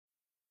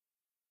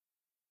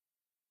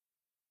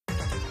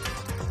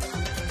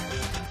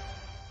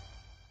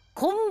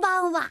こん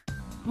ばんは、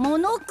モ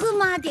ノク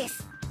マで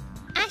す。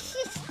アシ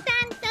スタ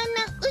ントの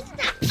うさ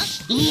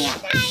おいない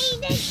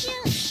でち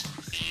ゅ。しくしく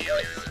し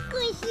く好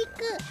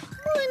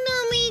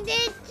みでち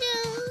ゅ。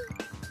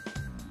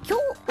今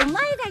日お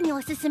前らに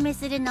おすすめ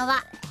するの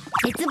は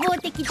絶望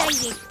的ダイエ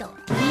ット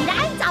未来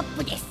ザッ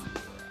プです。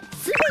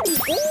すでに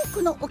多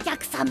くのお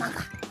客様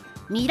が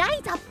未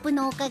来ザップ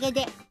のおかげ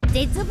で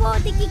絶望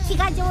的飢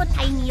餓状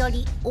態によ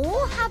り大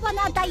幅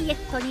なダイエッ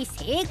トに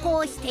成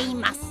功してい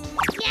ます。痩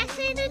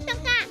せると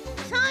か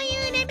そう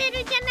いうレベ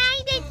ルじゃな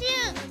いでち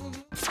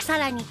ゅ。さ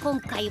らに今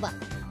回は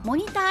モ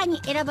ニターに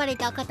選ばれ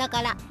た方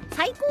から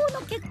最高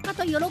の結果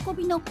と喜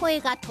びの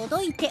声が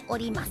届いてお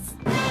ります。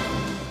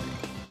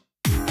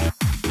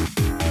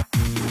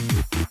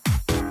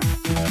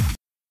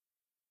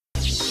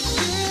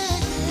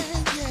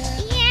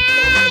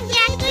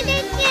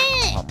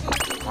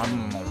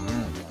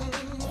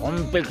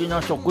完璧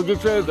な食事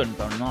制限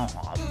だな。制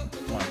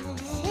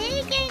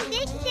限で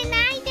きて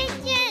ないでちゅ。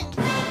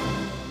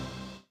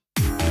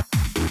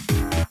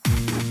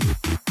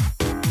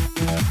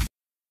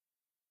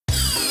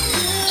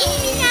意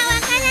味がわ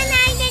から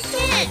ないでち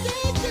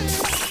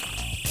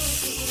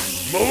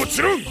ゅ。も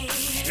ちろん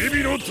日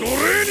々のトレー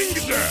ニング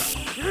じゃ。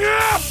明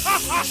らか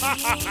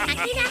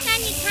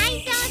に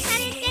改造さ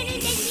れて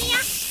るですよ。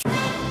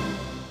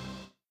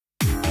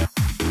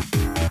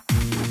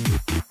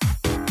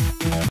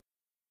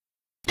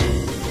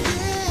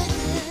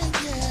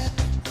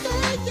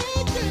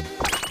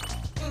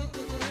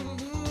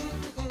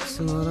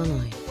つまらない。なん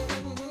か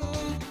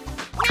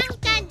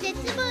絶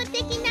望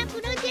的な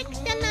プロジェクト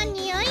の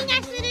匂いが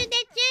するでち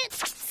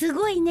ゅ。す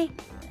ごいね、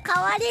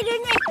変われる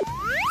ね。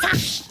さ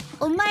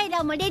あお前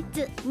らもレッ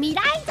ツ未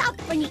来ザッ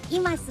プに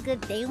今すぐ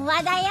電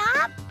話だよ。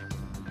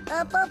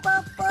ポポポ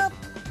ポ。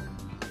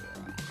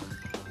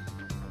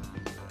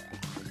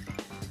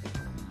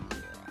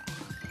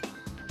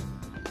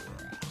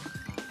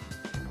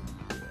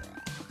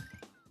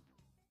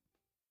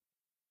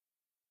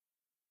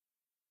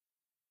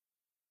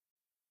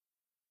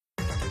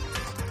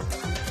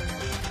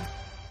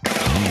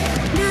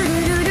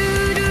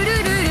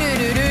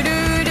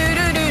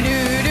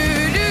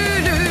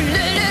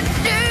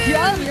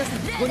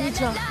こんに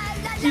ちは。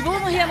希望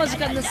の部屋の時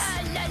間です。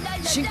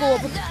進行は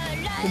僕、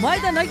狛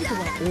枝凪人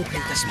がお送りいた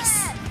しま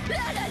す。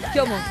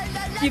今日も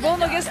希望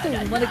のゲストを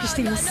お招きし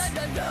ています。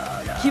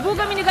希望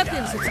が峰学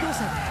園卒業生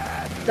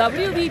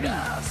で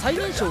WBB 最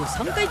年少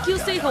3階級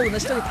制覇を成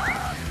し遂げた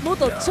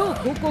元超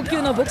高校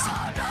級のボクサ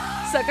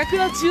ー坂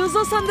倉十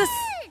三さんです。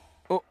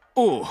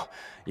おう、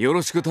よ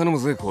ろしく頼む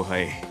ぜ後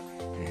輩。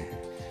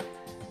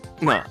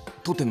まあ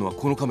撮ってんのは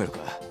このカメラか。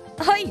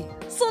はい、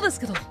そうです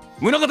けど。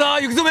宗像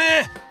雪染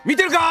見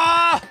てる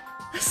か。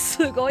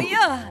すごい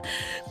や、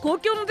公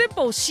共の電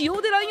波を私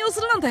用で乱用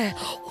するなんて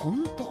ほ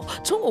んと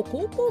超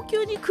高校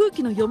級に空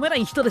気の読めな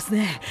い人です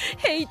ね。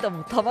ヘイト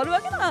もたまる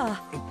わけ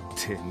だ。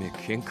てめえ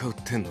喧嘩売っ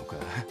てんのか。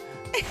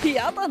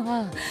やだ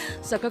な、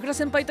坂倉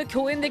先輩と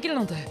共演できる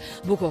なんて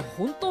僕は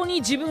本当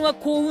に自分は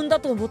幸運だ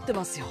と思って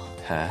ますよ。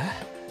はあ、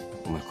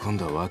お前今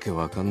度はわけ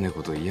わかんねえ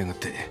こと言いやがっ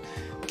て。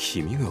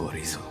気味が悪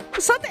いぞ。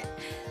さて、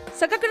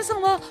坂倉さ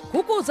んは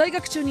高校在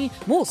学中に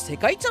もう世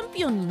界チャン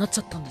ピオンになっち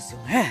ゃったんですよ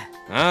ね。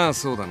ああ、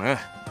そうだな。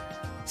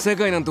世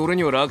界なんて俺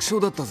には楽勝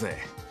だったぜ。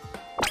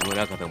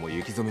宗像も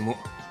雪染も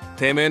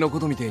てめえのこ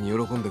とみてえに喜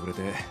んでくれ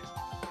て、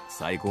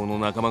最高の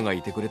仲間が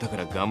いてくれたか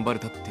ら頑張れ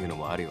たっていうの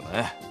もあるよ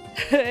な。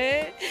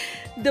へ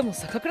え、でも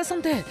坂倉さん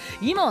って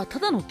今はた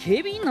だの警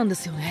備員なんで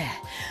すよ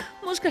ね。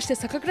もしかして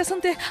坂倉さん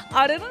って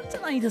あれなんじゃ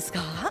ないです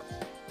か。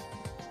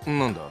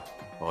なんだ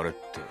あれっ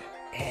て。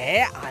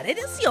あれ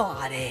ですよ、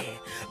あれ。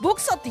ボ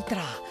クサーって言った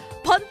ら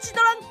パンチ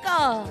ドラン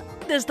カ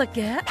ーでしたっ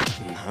け。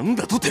なん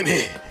だとて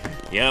め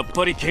え、やっ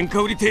ぱり喧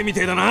嘩売りてえみ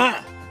てえだ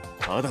な。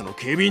ただの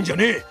警備員じゃ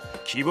ねえ。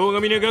希望が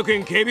峰学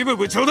園警備部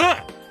部長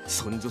だ。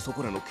そんじょそ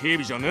こらの警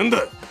備じゃねえん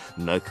だ。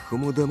泣く子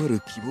も黙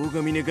る希望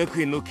が峰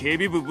学園の警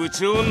備部部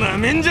長をな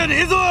めんじゃ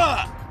ねえぞ。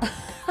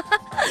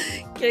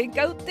喧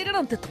嘩売ってる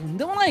なんてとん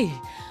でもない。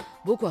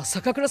僕は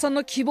坂倉さん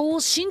の希望を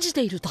信じ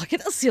ているだけ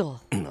ですよ。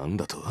なん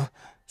だと。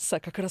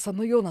坂倉さん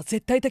のような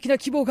絶対的な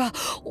希望が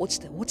落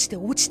ちて落ちて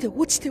落ちて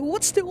落ちて落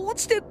ちて落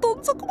ちてど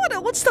ん底まで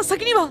落ちた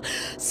先には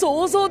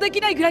想像でき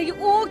ないぐらい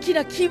大き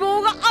な希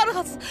望がある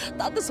はず。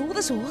だってそう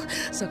でしょ。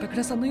坂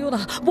倉さんのような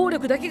暴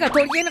力だけが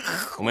取り柄な。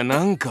お前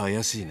なんか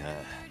怪しいな。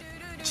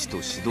ちと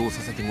指導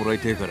させてもらい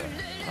てえから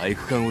体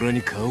育館裏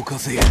に顔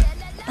貸せや。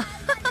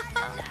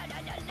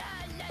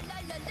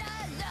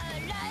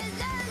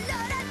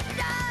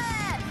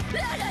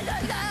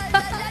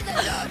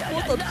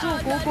元超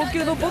高校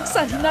級のボク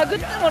サーに殴っ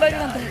てもらえる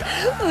なんて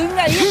運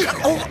がいい。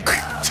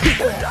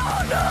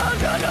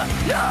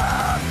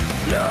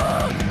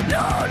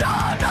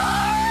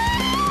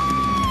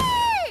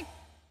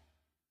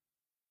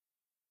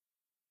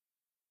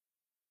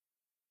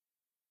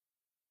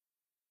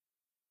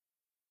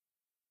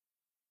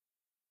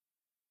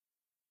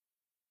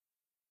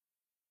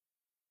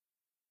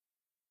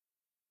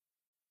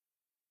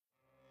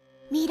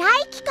未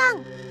来機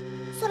関、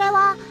それ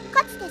は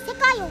かつて世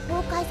界を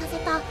崩壊させ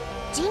た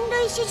人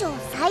類史上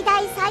最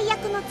大最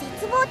悪の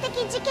絶望的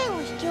事件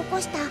を引き起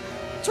こした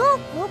超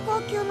高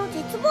校級の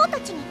絶望た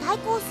ちに対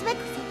抗すべく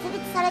設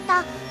立され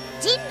た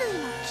人類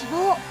の希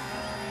望、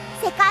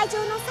世界中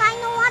の才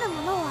能ある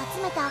者を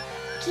集めた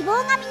希望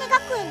が峰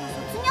学園の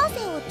卒業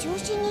生を中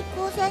心に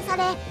構成さ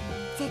れ、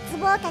絶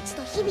望たち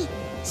と日々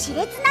熾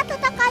烈な戦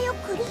いを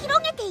繰り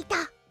広げていた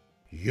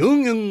有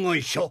限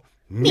会社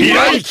未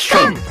来機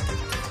関。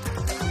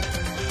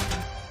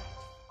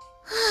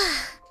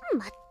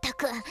まった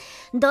く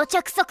どち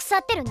ゃくそ腐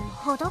ってるのに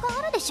程が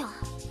あるでしょ。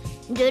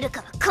ルル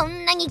カはこ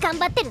んなに頑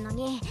張ってるの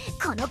に、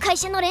この会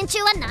社の連中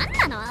は何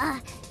なの？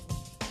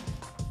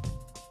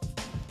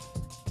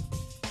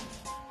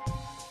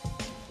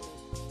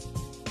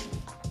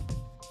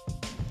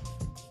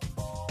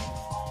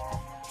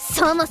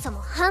そもそも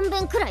半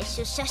分くらい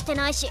出社して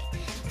ないし、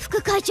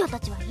副会長た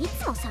ちはい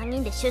つも3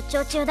人で出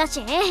張中だ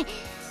し、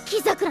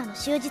木桜の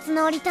終日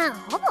のリターン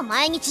ほぼ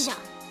毎日じゃん。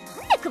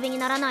なんでクビに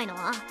ならないの？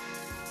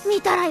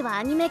見たらいは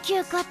アニメ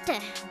休暇ってど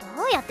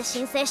うやって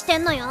申請して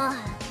んのよ。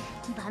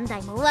バンダ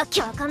イもわ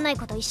けわかんない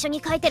こと一緒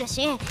に書いてる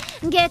し、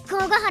月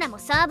光ヶ原も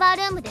サーバー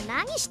ルームで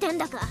何してん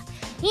だか。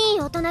いい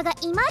大人が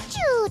今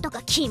中と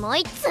かキモい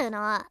っつーの。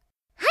は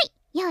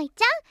い、よい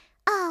ち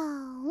ゃ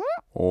ん、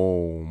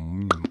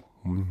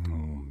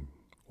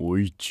お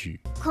いち。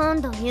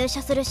今度入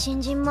社する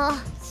新人も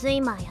ス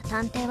イマーや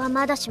探偵は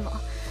まだしも、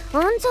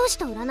御曹司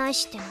と占い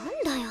師ってなん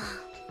だよ。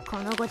こ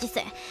のご時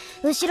世、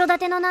後ろ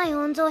盾のない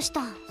御曹司と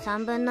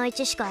3分の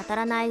1しか当た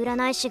らない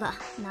占い師が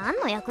何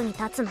の役に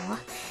立つの？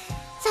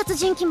殺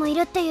人鬼もい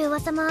るっていう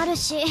噂もある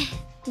し、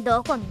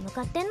どこに向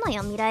かってんの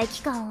よ未来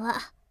機関は。は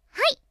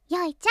い、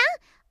よいち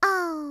ゃ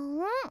ん、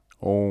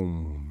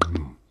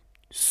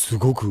す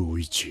ごくお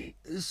いち。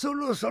そ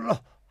ろそろ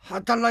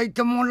働い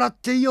てもらっ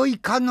てよい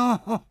か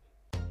の。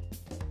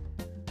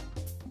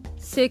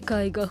世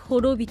界が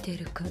滅びて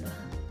るから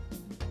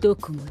ど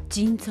こも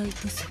人材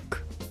不足。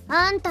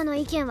あんたの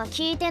意見は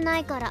聞いてな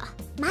いから。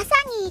まさ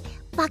に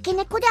化け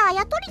猫であ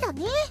やとりだ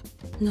ね。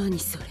何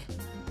それ、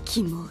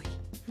キモい。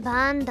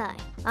バンダイ、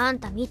あん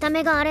た見た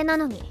目があれな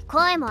のに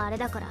声もあれ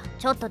だから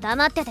ちょっと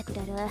黙っててく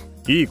れる？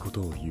いいこ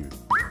とを言う。照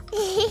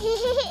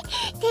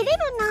れる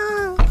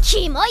な。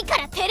キモいか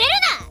ら照れる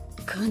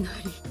な。かな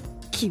り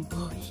キモ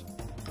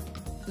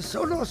い。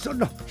そろそ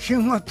ろ仕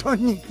事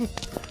に。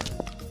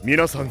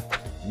皆さん、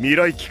未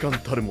来機関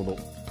たるもの、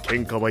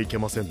喧嘩はいけ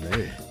ませんね。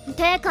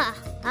てか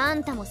あ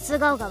んたも素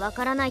顔がわ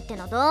からないって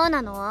のどう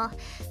なの？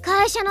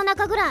会社の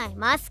中ぐらい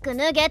マスク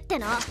脱げって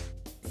の。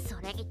そ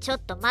れにちょっ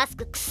とマス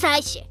ク臭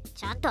いし、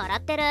ちゃんと洗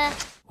ってる？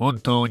本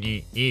当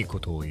にいいこ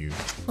とを言う。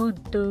本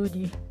当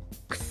に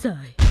臭い。ん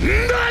だ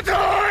とお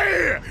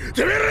い！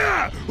てめえ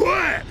ら！おい！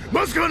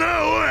マスクはな、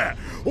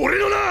おい！俺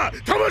のな、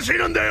魂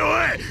なんだよ、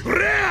おい！う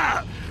れ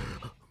や！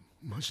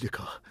マジで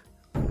か？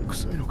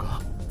臭いの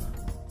か？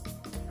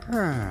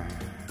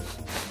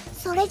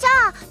それじゃ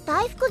あ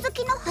大福好き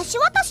の橋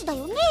渡しだ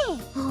よね。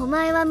お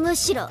前はむ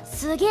しろ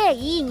すげえ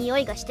いい匂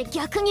いがして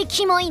逆に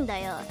キモいんだ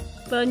よ。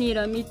バニ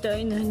ラみた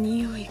いな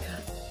匂いが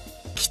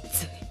き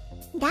つ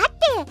い。だって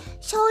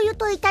醤油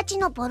とイタチ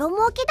のボロ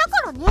儲けだ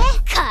からね。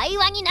会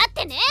話になっ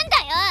てねえんだ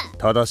よ。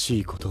正し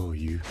いことを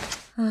言う。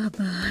甘い、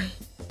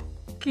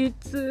き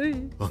つ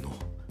い。バ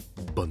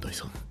ンダイ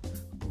さん、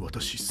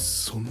私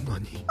そんな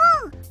に。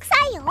臭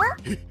いよ。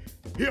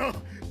いや、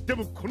で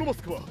もこのマ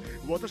スクは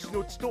私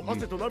の血と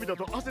汗と涙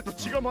と汗と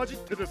血が混じっ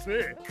てです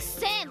ね。く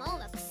せえもん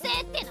はくせ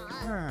えっての。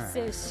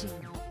精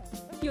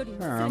神より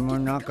も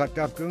宗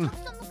像くん、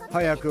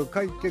早く帰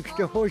ってき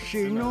てほ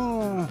しい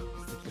の。